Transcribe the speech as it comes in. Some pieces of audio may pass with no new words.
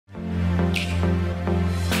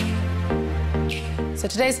So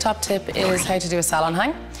today's top tip is how to do a salon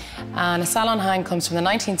hang. And a salon hang comes from the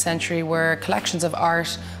 19th century, where collections of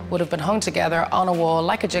art would have been hung together on a wall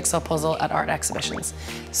like a jigsaw puzzle at art exhibitions.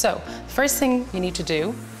 So the first thing you need to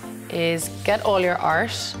do is get all your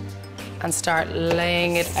art and start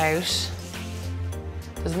laying it out.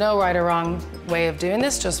 There's no right or wrong way of doing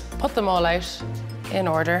this, just put them all out in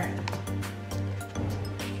order.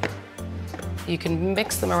 You can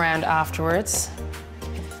mix them around afterwards.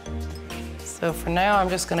 So for now, I'm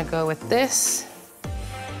just gonna go with this.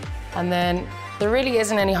 And then there really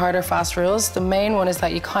isn't any hard or fast rules. The main one is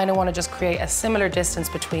that you kind of want to just create a similar distance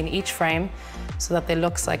between each frame so that it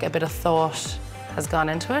looks like a bit of thought has gone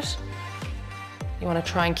into it. You want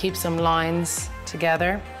to try and keep some lines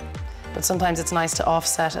together, but sometimes it's nice to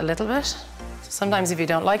offset a little bit. Sometimes if you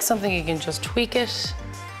don't like something, you can just tweak it.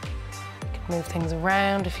 You can move things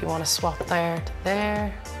around if you want to swap there to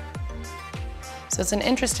there. So it's an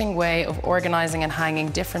interesting way of organizing and hanging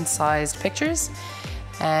different sized pictures.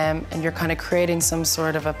 And you're kind of creating some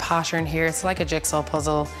sort of a pattern here. It's like a jigsaw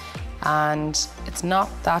puzzle, and it's not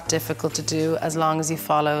that difficult to do as long as you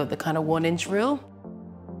follow the kind of 1-inch rule.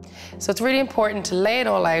 So it's really important to lay it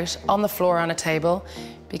all out on the floor on a table,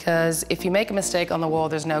 because if you make a mistake on the wall,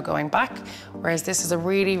 there's no going back. Whereas this is a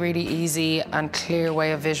really, really easy and clear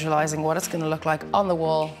way of visualizing what it's going to look like on the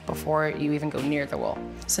wall before you even go near the wall.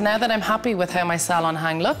 So now that I'm happy with how my salon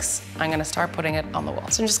hang looks, I'm going to start putting it on the wall.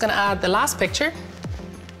 So I'm just going to add the last picture.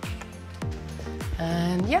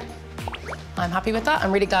 And yeah, I'm happy with that.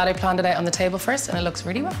 I'm really glad I planned it out on the table first, and it looks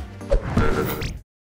really well.